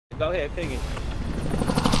Go ahead, pick it.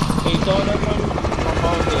 Can you throw it up on me? My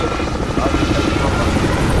phone's dead.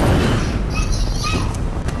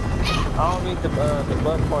 I don't need the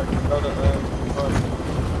butt part to throw the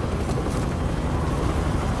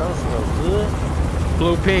That smells good.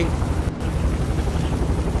 Blue pink.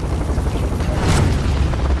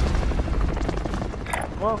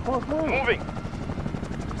 Come on. Moving.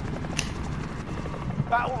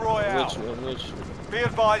 Battle Royale. Which? Be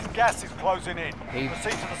advised, gas is closing in.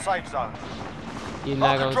 Proceed to the safe zone. You're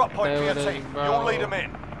not Mark a drop gonna point for play your with team. us, bro. You'll lead them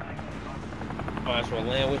in. Might as well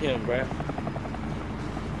land with him, bruh.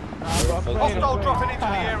 Hostile dropping into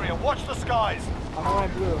the area. Watch the skies.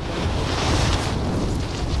 That's bro.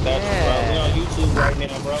 We on YouTube right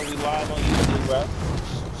now, bro. We live on YouTube, bro.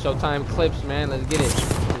 Showtime clips, man. Let's get it.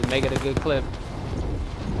 Let's make it a good clip.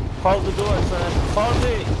 Close the door, son. Close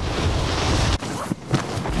it.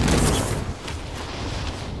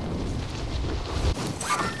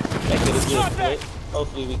 Make it a good clip.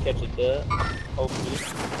 Hopefully we catch a dub. Hopefully.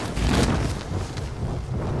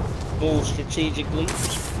 Move strategically.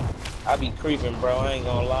 I be creeping, bro. I ain't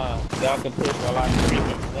gonna lie. Y'all can push while I creep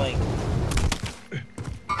and flank.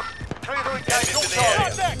 Clear to engage all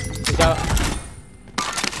targets. He's out.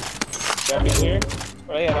 Got me here?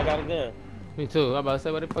 Right here, I got a gun. Me too. I'm about to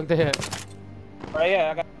say, what the fuck they at? Right here,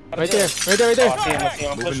 I got a Right gun. there. Oh, I see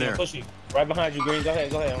him. I'm pushing. Right behind you, Green. Go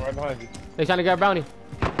ahead. I'm right behind you. They trying to get a bounty.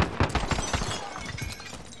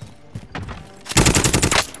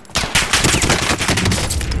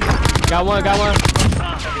 Got one.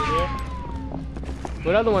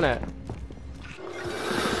 What other one at?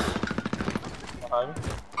 Behind me.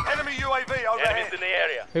 Enemy UAV overhead. Enemies in the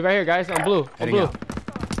area. Hey, right here, guys. I'm blue. Heading out.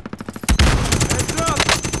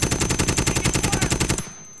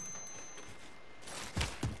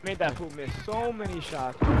 Made that fool miss so many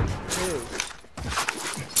shots.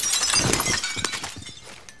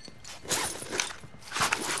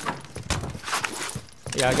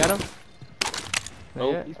 Yeah, I got him.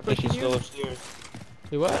 Nope. He's I think pushing he's you. still upstairs.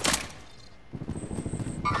 He what?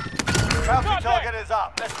 Bounty target is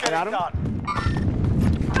up. Let's get it Got him. done.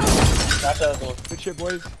 Got the other one. Good shit,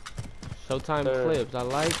 boys. Showtime clips. I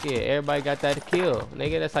like it. Everybody got that kill.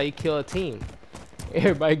 Nigga, that's how you kill a team.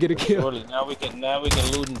 Everybody get a kill. Surely. Now we can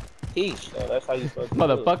loot in peace. So that's how you fucking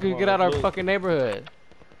Motherfucker, get out our fucking neighborhood.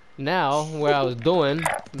 Now, where I was doing,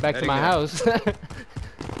 back to my house. For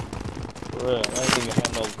real, I ain't even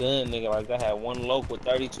have no gun, nigga. Like I had one loc with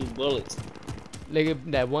 32 bullets. Nigga,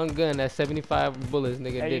 that one gun, that 75 bullets,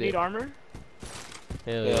 nigga, Hey, you did need it. armor?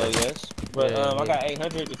 Hell Hell yeah. yes. But Yeah, I got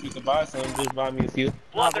 800 if you can buy some. Just buy me a few.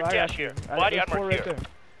 Lots Bro, of I cash got here. you. Body There's four armor right here. there.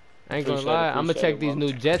 I ain't gonna Appreciate lie, it, I'm gonna appreciate check it, these bro.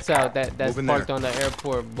 new jets out that's Moving parked there. on the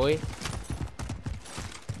airport, boy.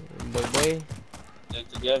 Boy.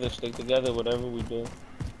 Stick together, whatever we do.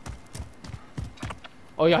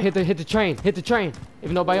 Oh, y'all hit the train. Hit the train.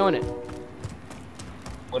 If nobody on it.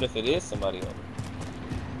 What if it is somebody on it?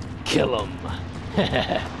 Kill him.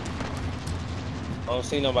 I don't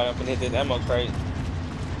see nobody. I'm gonna hit this ammo crate.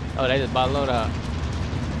 Oh, they just bought load out.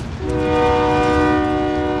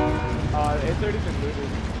 A30's been looted.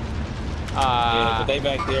 Yeah, but they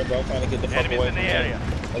back there, bro, trying to get the fuck Enemies away in the from area.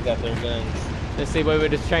 them. They got their guns. Let's see where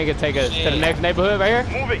this train can take us to the Shit. next neighborhood right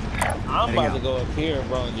here. Moving. I'm about to go up here,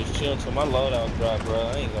 bro, and just chill until my loadout drop, bro.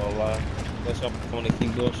 I ain't gonna lie. That's why I'm gonna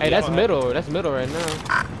keep doing shit. Hey, that's I don't middle. That's middle right now.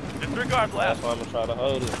 Disregard That's left. why I'm gonna try to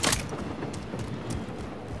hold it.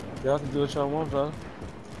 Y'all can do what y'all want, bro.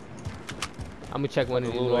 I'm gonna check one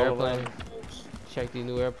of these new airplanes. Check these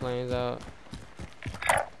new airplanes out.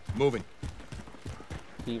 Moving.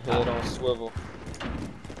 Keep head on swivel.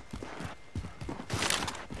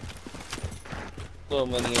 Little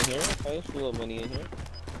money in here. Okay, there's a little money in here.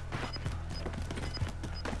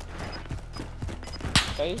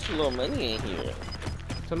 Okay, there's a little money in here.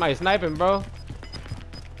 Somebody sniping, bro.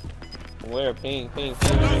 Where? Ping.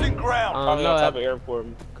 Losing ground. Probably No, on top of airport.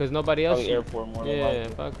 Cause nobody else. Probably airport more than Yeah,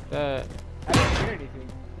 likely. fuck that. I didn't hear anything.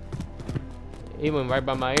 He went right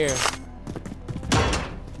by my ear.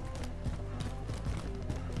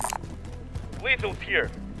 Lethal's here.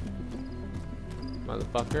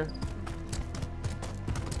 Motherfucker.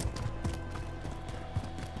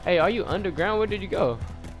 Hey, are you underground? Where did you go?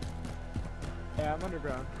 Yeah, I'm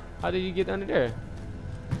underground. How did you get under there?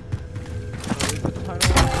 There's a tunnel.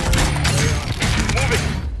 Moving.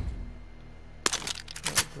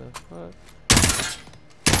 What the fuck?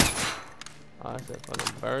 Oh, that's a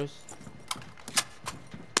fucking burst.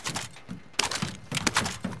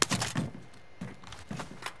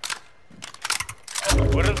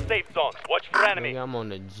 We're in safe zone. Watch for enemy. Nigga, I'm on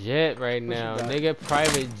the jet right now. back. Nigga,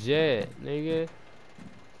 private jet. Nigga.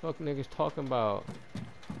 Fuck niggas talking about.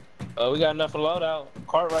 We got enough for loadout.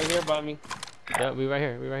 Cart right here by me. Yep, we right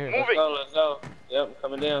here. We right here. Let's go, let's go. Yep,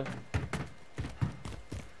 coming down.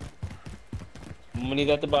 Money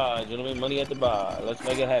at the bar, gentlemen. Money at the bar. Let's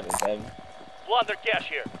make it happen, baby. Plunder cash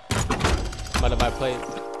here. I'm about to buy plates.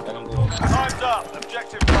 And I'm going. Time's up.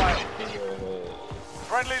 Objective failed.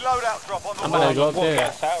 Friendly loadout drop on the I'm gonna go up there.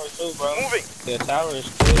 Got tower too, bro. Moving. Yeah, tower is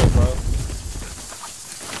clear, bro.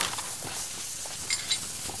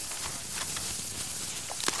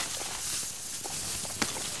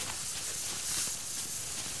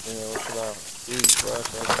 Yeah, what should I eat, bro?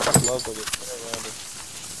 I'm love with it.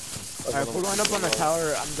 Alright, if we're going up on the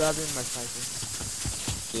tower, I'm grabbing my sniper.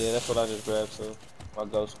 Yeah, that's what I just grabbed too. My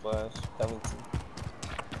ghost splash.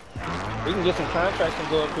 We can get some contracts and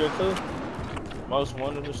go up here too. Most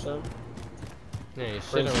wanted or something. Yeah, you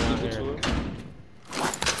shit around here.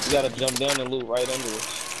 You gotta jump down and loot right under it.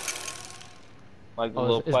 Like the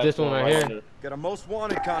little is this one right here? under. Got a most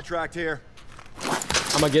wanted contract here.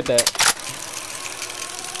 I'm gonna get that.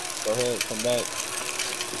 Go ahead, come back.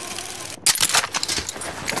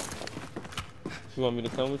 You want me to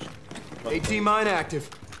come with you? 18 mine active.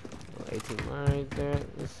 18 mine right there.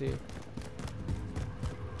 Let's see.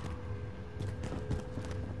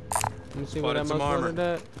 Let me see what that most wanted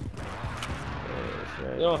at. Yeah,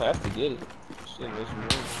 right. You don't have to get it. Shit, unless you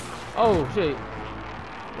want. Oh shit!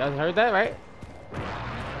 Y'all heard that, right?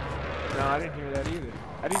 No, I didn't hear that either.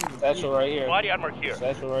 I didn't even Satchel right here. Body armor here.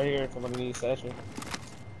 Satchel right here. Somebody needs satchel.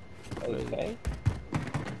 Okay.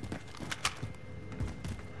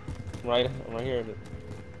 I'm right here.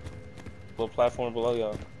 Little platform below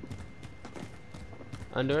y'all.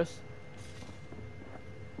 Under us?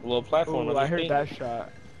 Little platform. Ooh, I heard that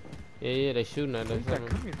shot. Yeah, they shooting at us. Where's that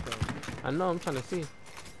coming from? I know, I'm trying to see.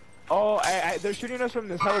 Oh, they're shooting us from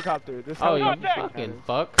this helicopter. This Oh, you helicopter. fucking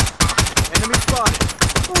fuck. Enemy spotted.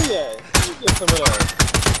 Oh yeah. You get some of that.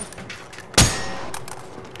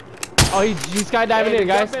 Oh, he's skydiving in,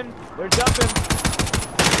 guys. Jumping. They're jumping.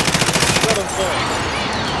 Let them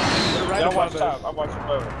jump. Right Y'all watch above top. us. I watch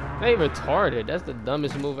above. They retarded. That's the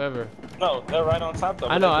dumbest move ever. No, they're right on top though.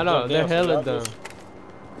 I know. They're hella dumb.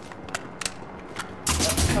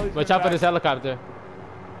 Watch out for this helicopter.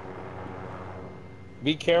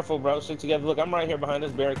 Be careful, bro. Stick together. Look, I'm right here behind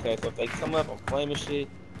this barricade. So if they come up, I'm flaming shit.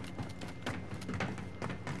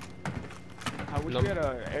 I wish we had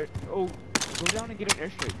a go down and get an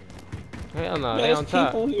airstrike. Hell no, Man, they there's on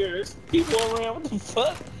top. people here. There's people around. What the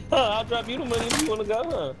fuck? I'll drop you the money if you wanna go,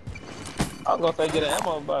 huh? I'll go if they get an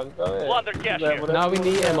ammo box. Go ahead. Plunder cash here. Now we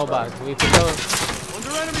need ammo box. We can go.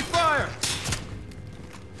 Under enemy fire.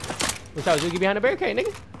 What's up? You get behind the barricade,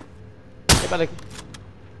 nigga. They about to...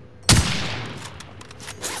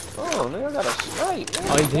 Oh, nigga, I got a strike.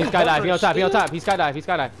 Oh, he's skydive. He on top. He on top. He skydive. He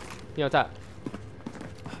skydive. He on top.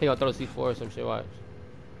 He gonna throw C4 or some shit. Watch.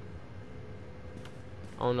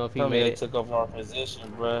 I don't know if he made it. Took over our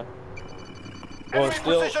position, bruh. Enemy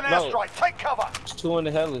precision airstrike. Take cover. It's two in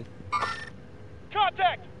the heli.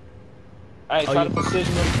 Contact. Hey, try to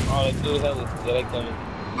position them. Oh, they do heli. Yeah, they coming.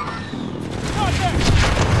 Contact.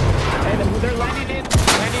 Hey, they're landing in.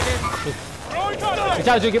 Throwing contact. Hey,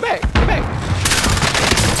 Charles, get back. Get back.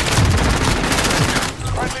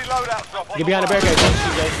 Friendly loadout drop on Get behind the barricade.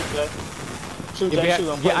 Shoot, Get shoot.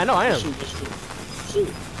 behind. Yeah, I know. I am.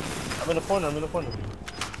 Shoot. I'm in the corner.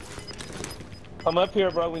 Come up here,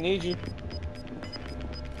 bro. We need you.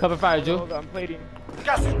 Cover fire, Ju. Hold on, I'm plating.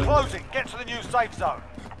 Gas is closing. Get to the new safe zone.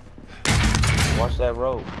 Watch that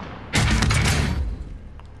road.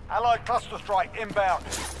 Allied cluster strike inbound.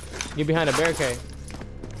 Get behind the barricade.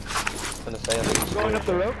 I'm gonna say I'm Going up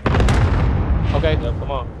the road. Okay. Yeah, come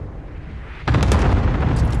on.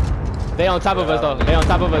 They on top of us, though. They on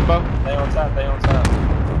top of us, bro. They on top.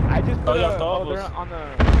 I just put y'all they're dogs. on the.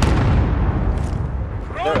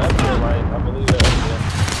 They're up there, right? I believe they're up there.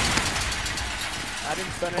 I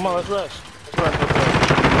didn't stun Come on, let's rush.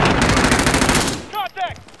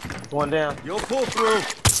 Contact. One down. You'll pull through.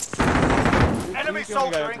 Enemy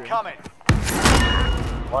soldier incoming.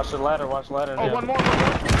 Watch the ladder Oh, now. one more.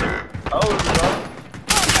 Oh, bro.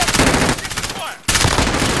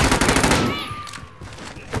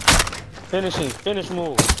 Finish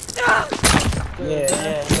move. Yeah.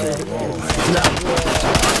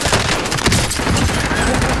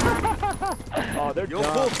 Oh, they're You'll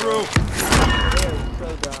dumb. pull through. They're so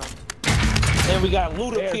dumb. And we got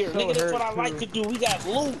loot They up are here. so Nigga, that's what I hurt, like too. to do. We got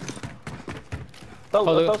loot.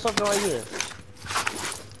 Throw something right here.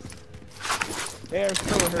 They are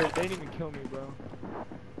so hurt. They didn't even kill me, bro.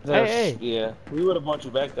 Hey. Yeah. We would have brought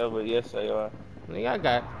you back though, but yes, they are. Nigga, I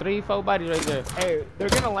got 3-4 bodies right there. Hey, they're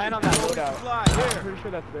gonna land on that loadout. Fly, I'm here. pretty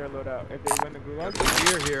sure that's their loadout if they win the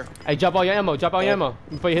gulag. Here. Hey, drop all your ammo. Drop all your ammo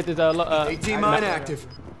before you hit this 18 mine active.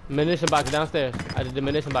 munition box downstairs. I did the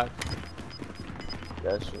munition box.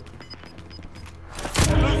 Gotcha.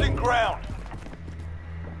 Losing ground.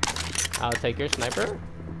 I'll take your sniper.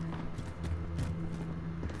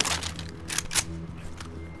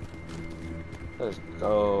 Let's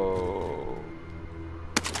go.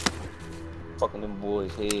 Fucking them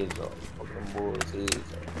boys' heads off. Fucking them boys' heads off.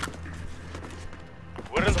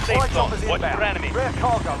 We're in the safe zone. Watch your enemy. Rare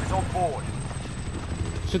cargo is on board.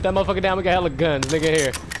 Shoot that motherfucker down. We got hella guns, nigga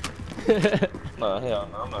here. Nah, hell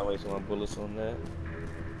no. I'm not wasting my bullets on that.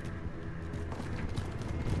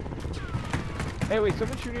 Hey, wait,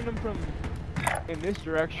 someone's shooting them from in this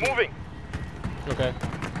direction. Moving. Okay.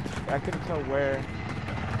 I couldn't tell where.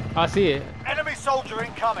 I see it. Enemy soldier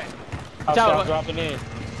incoming. Watch out. I'm dropping in.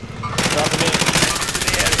 Dropping in.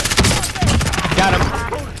 Got him.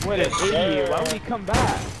 What an idiot! Why would he come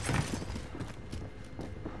back?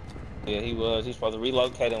 Yeah, he was. He's supposed to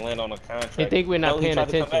relocate and land on a contract. He think we're not paying he tried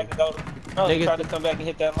to come attention. back and go, no, he Niggas- tried to come back and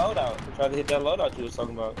hit that loadout. He tried to hit that loadout you was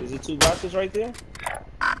talking about. Is it 2 boxes right there?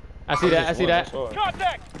 I see that. I see that.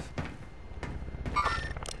 Contact.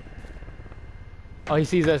 Oh, he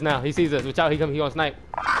sees us now. He sees us. Watch out. He gonna snipe.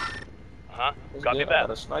 Copy I that. got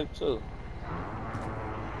a snipe too.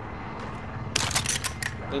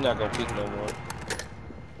 He's not gonna peek no more.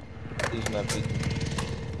 He's not peeking.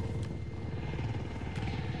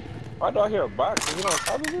 Why do I hear a box? Is it on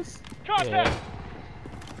top of this? Contact.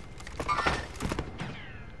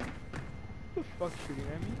 Who the fuck's shooting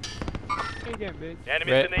at me? Hey again, bitch.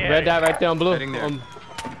 Enemies Red, in the area. red dot right there on blue. Heading there.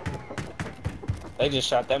 They just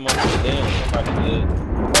shot that motherfucker down. Somebody did.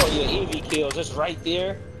 Oh yeah, EV kills. It's right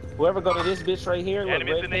there. Whoever go to this bitch right here, look,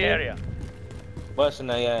 Enemies red in the pin, area. busting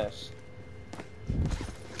their ass.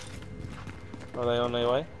 Are they on their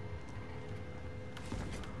way?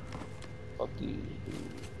 Fuck you.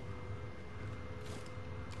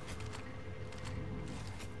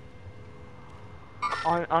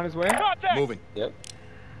 On his way? Contact. Moving. Yep.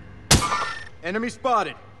 Enemy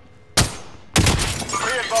spotted. Be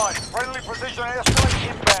advised. Friendly precision airstrike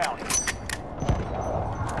inbound.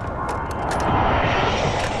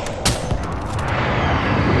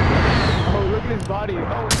 Oh, look at his body.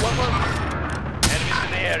 Oh, one more. Enemies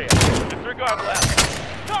in the area. Disregard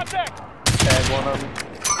left. Contact. Tag one of them.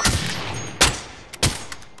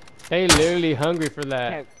 They literally hungry for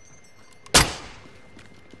that. Can't.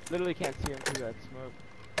 Literally can't see him through that smoke.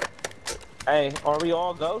 Hey, are we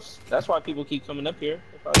all ghosts? That's why people keep coming up here.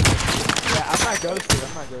 Yeah, I'm not ghosted.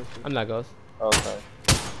 I'm not ghost. Okay.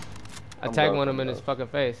 I I'm tagged ghost, one of them I'm in his ghost. fucking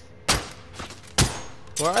face.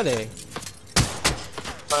 Where are they?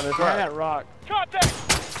 Find his Behind right. that rock.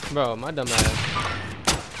 Contact. Bro, my dumb ass.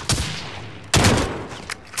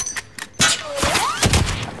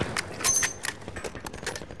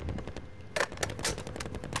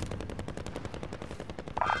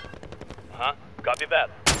 Copy that.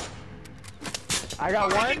 I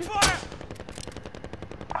got one.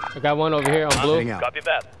 I got one over here on blue. Heading out. Copy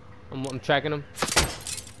that. I'm tracking him.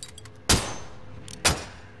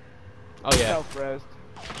 Oh yeah. Self-rest.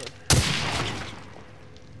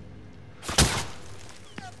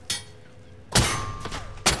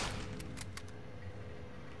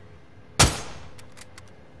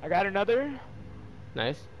 I got another.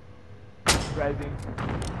 Nice. Rising.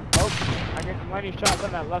 Oh, I get some lightning shots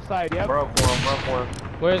on that left side. Yep. Broke one.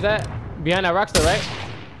 Where is that? Behind that rock still, right?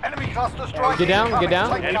 Enemy cluster strike. Get down, incoming. get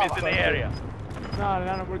down. Take Enemies in the area.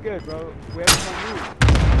 No, we're good, bro. We have some loot.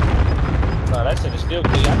 No, that shit is still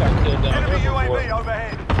clean. I got killed down Enemy there UAV before.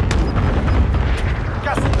 overhead.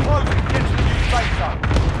 Gas is closing. Get to the new safe zone.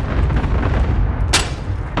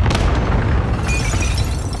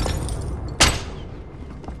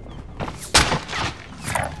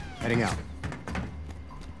 Heading out.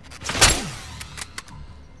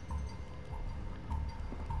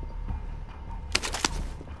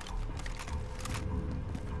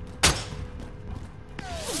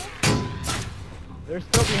 They're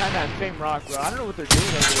still behind that same rock, bro. I don't know what they're doing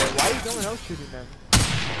over there. Why is no one else shooting them?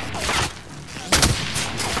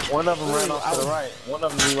 One of them ran off to the right. One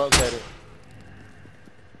of them relocated.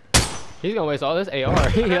 He's gonna waste all this AR.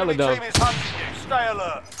 He hella Enemy dumb. team is hunting you. Stay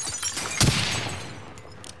alert.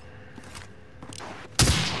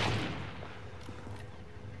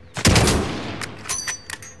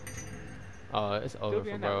 Oh, it's Still over for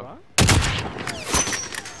behind that bro. rock?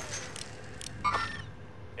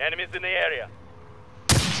 Enemies in the area.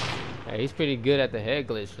 Yeah, he's pretty good at the head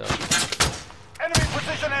glitch though. Enemy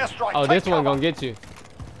precision airstrike. Oh, Take this one cover. gonna get you.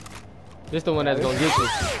 This the one that's gonna get you.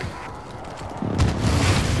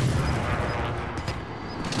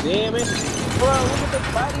 Damn it. Bro, look at the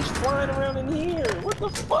bodies flying around in here. What the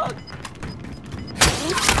fuck?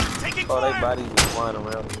 Oh, they bodies just flying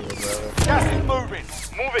around in here, bro. Gas is moving.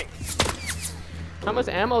 Moving. How much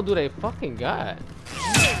ammo do they fucking got?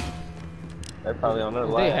 They're probably on their Is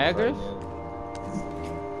lives. they hackers?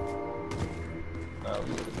 No,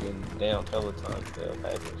 we're getting down Peloton still,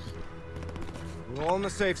 hackers. We're all in the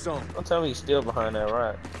safe zone. Don't tell me he's still behind that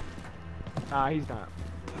rock. Nah, he's not.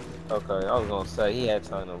 Okay, I was gonna say he had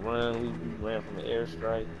time to run. We ran from the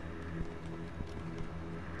airstrike.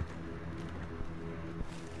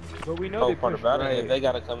 But we know Whole they part pushed about right. it is they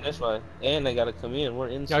gotta come this way, and they gotta come in. We're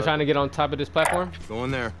in. Y'all trying to get on top of this platform? Go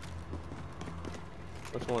in there.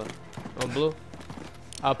 Which one? On blue?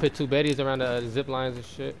 I'll put 2 Bettys around the zip lines and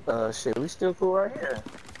shit. Shit, we still cool right here.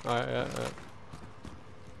 Alright, yeah.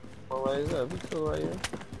 What way is up? We cool right here.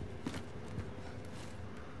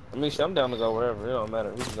 I mean, shit, I'm down to go wherever. It don't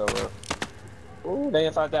matter. We can go wherever. Ooh, they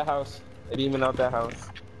inside that house. They demon out that house.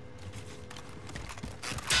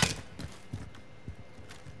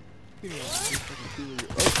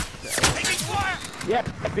 Yeah,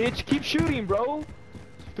 bitch, keep shooting, bro.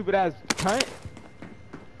 Stupid ass cunt.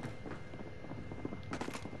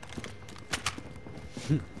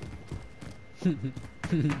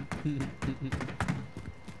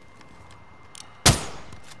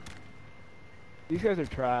 These guys are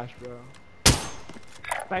trash, bro.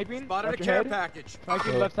 Sniping? Spotted a Watch your care head. package.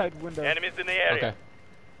 Sniping left side window. Enemies in the area. Okay.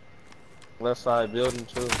 Left side building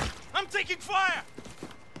too. I'm taking fire.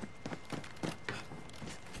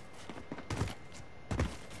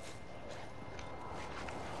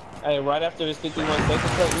 Hey, right after this 51 second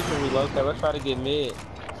cut, we can relocate. Let's try to get mid.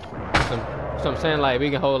 So I'm saying, like,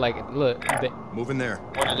 we can hold, like, look. Moving there.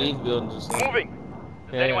 One of these buildings or something. Moving.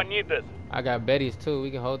 Does Yeah, anyone need this? I got Betty's too.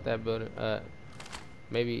 We can hold that building.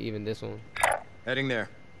 Maybe even this one. Heading there.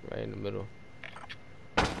 Right in the middle.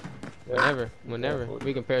 Whenever.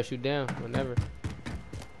 We can parachute down. Whenever.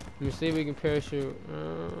 Let me see if we can parachute.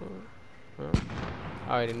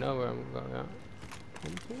 I already know where I'm going.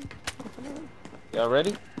 Y'all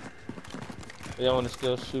ready? Y'all want to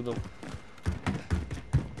still shoot them?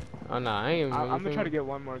 Oh, no, I ain't. I'm gonna try to get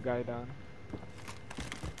one more guy down.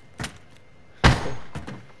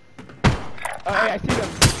 Oh, hey, I see them.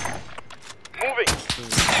 Moving.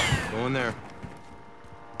 Go in there.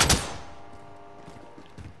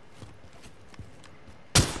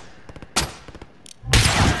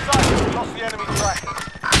 Lost the enemy track.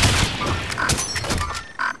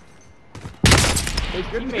 His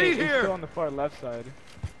Good teammate beat is here. still on the far left side.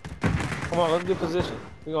 Come on, let's get position.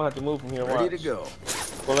 We're gonna have to move from here. Ready Watch. to go.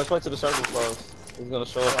 Well, let's wait till the circle close. He's gonna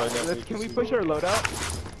show up right now. so Can we see. push our loadout?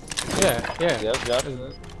 Yeah. Yep, got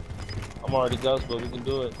it. I'm already ghost, but we can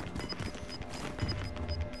do it.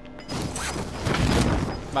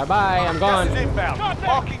 Bye-bye. I'm Gas gone. is inbound.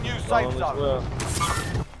 Marking new Go safe on as zone. well.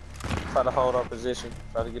 Try to hold our position.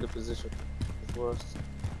 Try to get a position for us.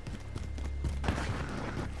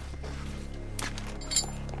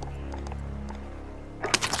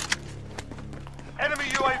 Enemy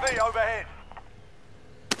UAV overhead.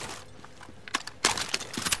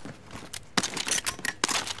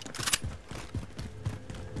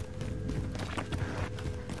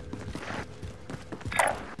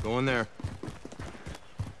 Go in there.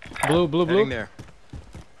 Blue. Heading there.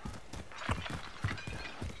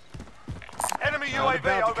 Enemy On the UAV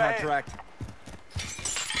bounty overhead. contract.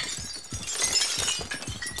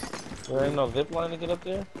 There ain't no zip line to get up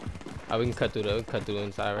there. Oh, we can cut through the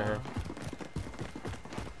inside right here.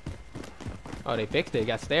 Oh, they fixed it.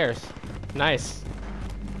 Got stairs. Nice.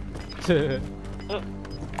 Found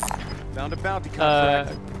a bounty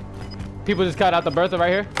contract. People just cut out the Bertha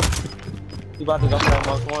right here. He about to go for that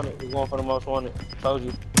most wanted. He's going for the most wanted. Told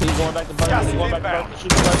you. He's going back to Bertha. Gas He's is going back inbound. to Bertha.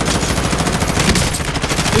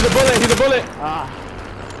 Shoot the Bertha. He's a bullet. Ah,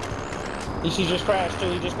 He just crashed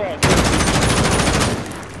too. He just crashed.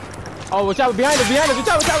 Oh, watch out. Behind us.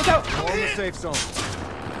 Watch out. All in the safe zone.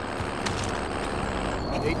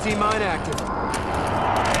 18 mine active.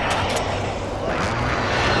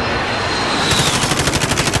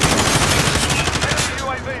 Enemy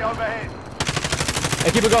UAV overhead.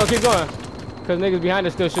 Hey, keep it going. Cause niggas behind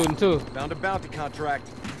us still shooting too. Found a bounty contract.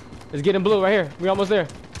 It's getting blue right here. We almost there.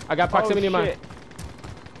 I got proximity in oh, mind. shit.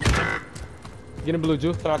 Getting blue,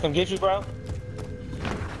 Ju. Can I come get you, bro?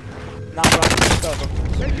 Nah, bro. Go.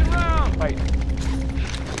 Take it round. Fight.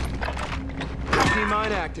 18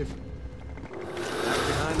 mine active. Back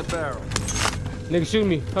behind the barrel. Nigga shooting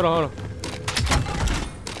me. Hold on.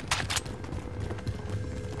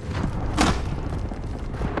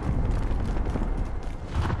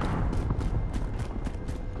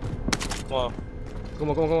 Come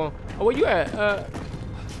on. Come on. Oh, where you at?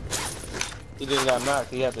 He just got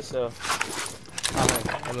knocked. He had to sell.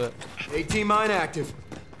 Alright, 18 mine active.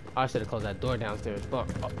 I should have closed that door downstairs. Fuck.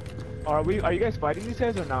 Are you guys fighting these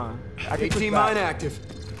guys or not? I can push 18 back. mine active.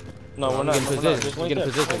 No, we're not. Get in We're not. position. Just Get link in up.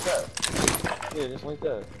 position. Just link up. Yeah, just link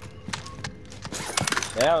up.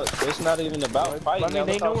 Now it's not even about fighting. I mean, Now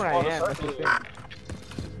they look know how where I small the am. That's the circle thing. is.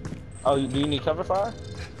 Oh, do you need cover fire?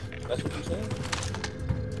 That's what you saying?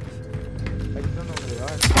 I just don't know where they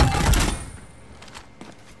are.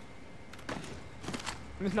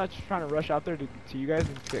 I'm just not just trying to rush out there to you guys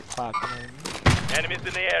and get clapped. You know what I mean? Enemies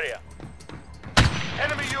in the area.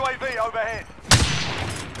 Enemy UAV overhead.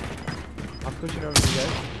 I'm pushing over to you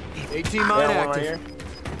guys. 18 mine Yeah, one right active. here.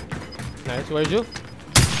 Nice. Where's you?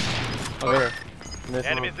 Over here. This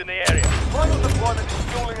one. Enemies in the area. Final deployment is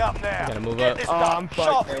fueling up now. Gotta move Get up. this Oh, done. I'm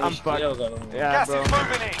fucked. Sharp. I'm fucked. Yeah, Gas bro. is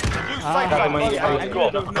moving in. Use safe got zone. him, Only I don't know where to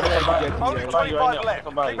get to Only you guys. 25 now. left.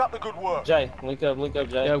 Somebody. Keep up the good work. Jay, link up,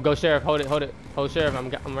 Jay. Yeah, go sheriff. Hold it. Hold sheriff.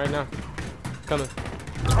 I'm right now. Coming.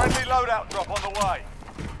 Friendly loadout drop on the way.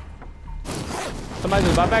 Somebody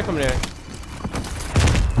just bought back from there.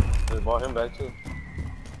 Just bought him back too.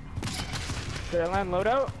 Caroline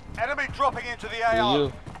loadout? Enemy dropping into the Do AR.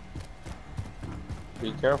 you?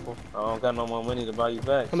 Be careful. I don't got no more money to buy you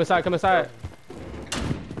back. Come inside. Come inside.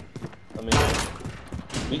 I mean,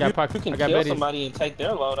 you got can I got kill Betty's. somebody and take their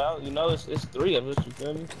loadout. You know, it's 3 of us. You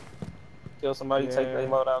feel me? Kill somebody, take their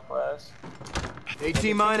loadout class.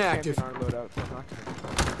 18 mine active. Our loadout, so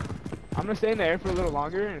I'm gonna stay in the air for a little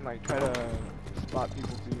longer and like try to spot people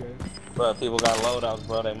for you guys. But people got loadouts,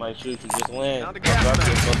 bro. They might shoot you. Just land. Down to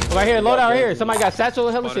gas Right here. Loadout right here. Somebody got satchel.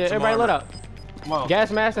 Hell of Spotted shit. some Everybody armor. loadout. Come on.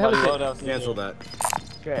 Gas mask. Hell of shit. Loadouts. Cancel that.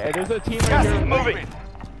 Okay, and there's a team right Gas here. is moving.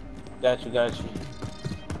 Got you.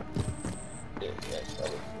 Yeah,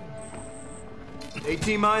 yes,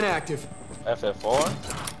 18 mine active. FF4?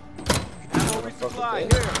 Ammo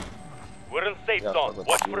resupply here. We're in safe Yeah, zone. fuck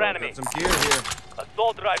Watch with for you. enemy. Got some gear here.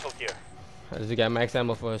 Assault rifle here. This got max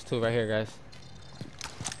ammo for us too, right here, guys.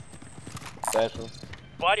 Satchel.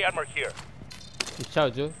 Body armor here. Ciao,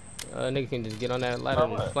 Ju. Nigga can just get on that ladder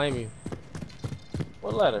and Alright. flame you.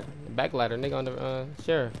 What letter? Back ladder, nigga on the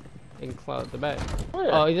sheriff. He can cloud the back. Where?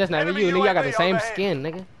 Oh, that's not even Enemy you, nigga. I got the UAV same overhead. skin,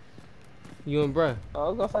 nigga. You and bruh. I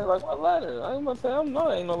was gonna say, like, what ladder? I ain't gonna say, I know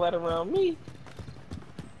there ain't no ladder around me.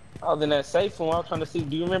 I was in that safe room. I was trying to see.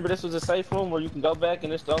 Do you remember this was a safe room where you can go back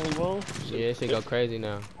and it's the only room? Yeah, shit go crazy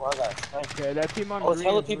now. Well, I got Okay, that team on Oh, green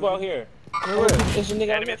hella is people out moving. here. Where? It's your nigga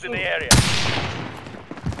out Enemies here, in the too. area.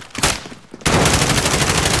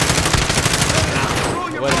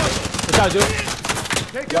 What? What's up, Ju?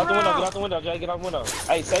 Get out the window, Jay. Get out the window.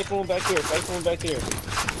 Hey, safe room back here.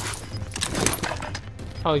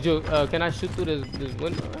 Oh, Ju, can I shoot through this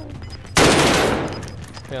window?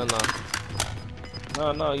 Hell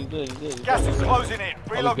no. No, you good. Gas is closing in.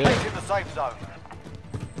 good. Relocating the safe zone.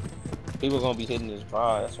 People gonna be hitting this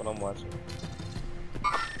bar. That's what I'm watching.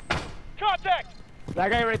 Contact!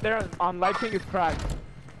 That guy right there on light pink is cracked.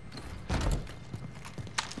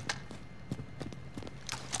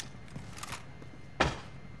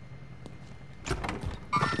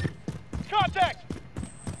 Contact!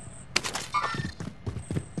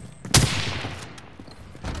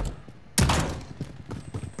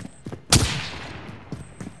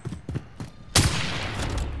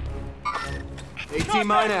 AT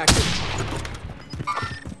mine active.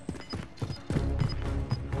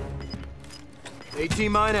 AT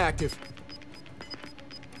mine active.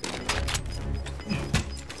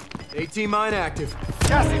 AT mine active.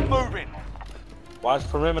 Gas is moving. Watch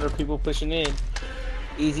perimeter. People pushing in.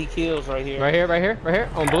 Easy kills right here. Right here,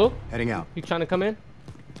 on blue. Heading out. You trying to come in?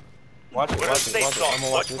 Watch it. We're in safe I'm zone.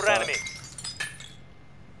 gonna Watch this for side. enemy.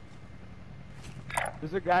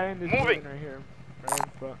 There's a guy in this Moving. building right here. Right,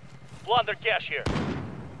 but Plunder cash here.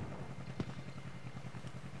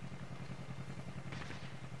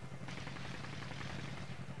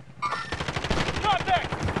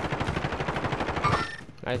 Contact!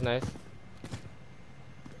 Nice.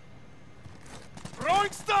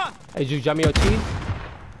 Throwing stun! Hey, Ju, drop me your cheese.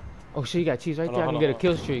 Oh shit, you got cheese right Hold there. on, I can hold get a on.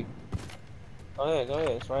 kill streak. Go ahead.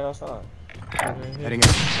 It's right outside. Right here. Heading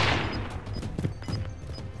out.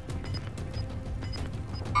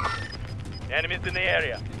 Enemies in the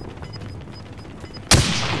area.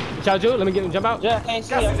 Ciao, Ju. Let me get him. Jump out. Yeah, I can't see.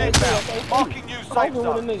 Gas I is can't see. inbound. Marking new I'm safe over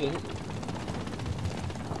zone. with a nigga.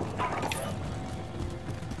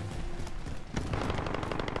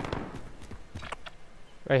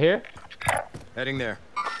 Right here. Heading there.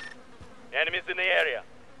 Enemies in the area.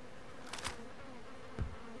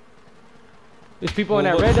 There's people in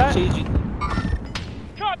that red dot.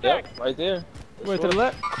 Contact! Yep, right there. Where to the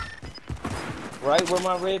left? Right where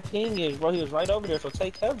my red ping is, bro. He was right over there, so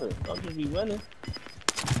take cover. Don't just be running.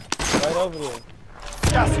 Right over there.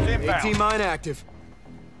 Gas is inbound. 18 mine active.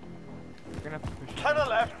 We're gonna have to push. 10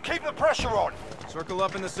 left. Keep the pressure on. Circle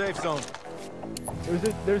up in the safe zone.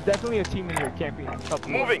 There's definitely a team in here camping.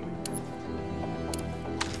 Moving.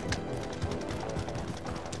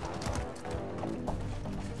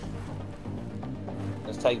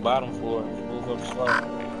 Let's take bottom floor. Move up slow.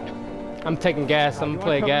 I'm taking gas. I'm gonna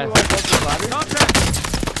play gas. Contact!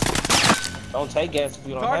 Don't take gas if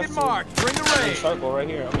you don't Target have to. marked. Bring the I'm in range. circle right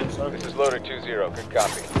here. I'm in circle. This is loader 2-0. Good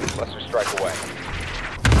copy. Cluster strike away.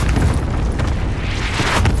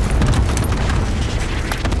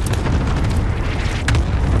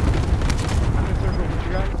 I'm in circle with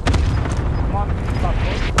you guys. Come on, top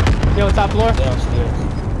floor. Yo, top floor. Downstairs.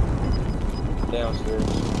 Downstairs.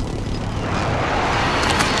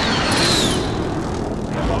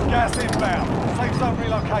 We've got gas inbound. Safe zone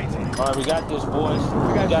relocated. All right, we got this, boys.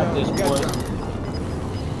 We got this, boys.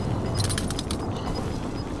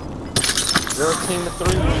 0 team to 3,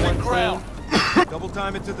 Losing 1 ground. team. Double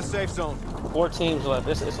time it to the safe zone. 4 teams left.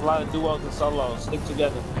 It's a lot of duos and solos. Stick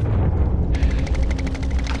together.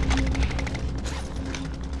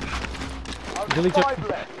 Delete your- 5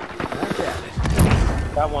 left.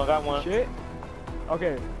 Got one. Shit.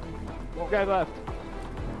 Okay. One guy left.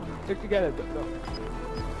 Stick together. No.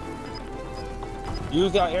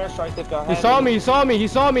 Use y'all airstrike if y'all have He saw it. me. He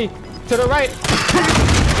saw me. To the right.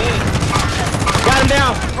 Got him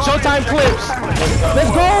down. Showtime clips.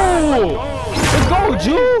 Let's go. Let's go,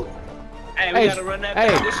 Jew. Hey, we gotta run that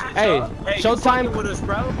back. This shit's hey, up. Hey, you Showtime. fucking with us,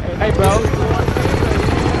 bro. Hey, bro.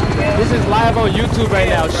 This is live on YouTube right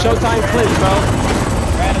now. Showtime clips, bro.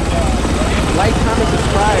 Like, comment,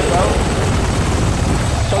 subscribe, bro.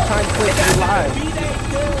 Showtime clips is live.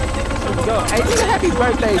 Let's go. Hey, nigga, happy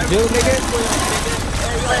birthday, Jew, nigga.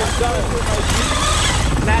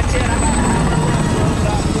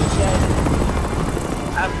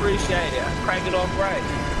 I appreciate it. I crank it off right.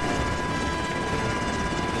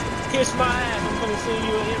 Kiss my ass. I'm gonna send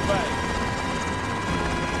you an invite.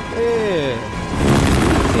 Yeah.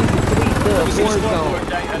 Let me see the Season 3 scoreboard, dub,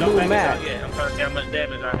 Jay. I Warzone. don't New think it's map. out yet. I'm trying to see how much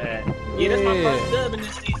damage I had. Yeah, that's my Yeah. first dub in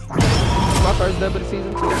this season. My first dub of the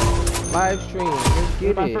season 2. Live stream. Let's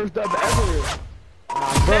get My it. first dub ever.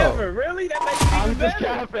 Bro. Never, really? That makes it I'm even just better.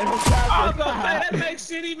 capping. I was gonna say, that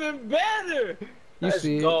makes it even better. You Let's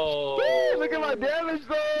see it. go. Look at my damage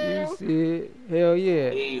though. You see it. Hell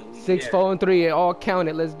yeah. Easy, 6, 4, and 3. It all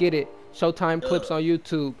counted. Let's get it. Showtime Yeah. clips on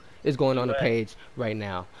YouTube is going on the Right. page right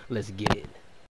now. Let's get it.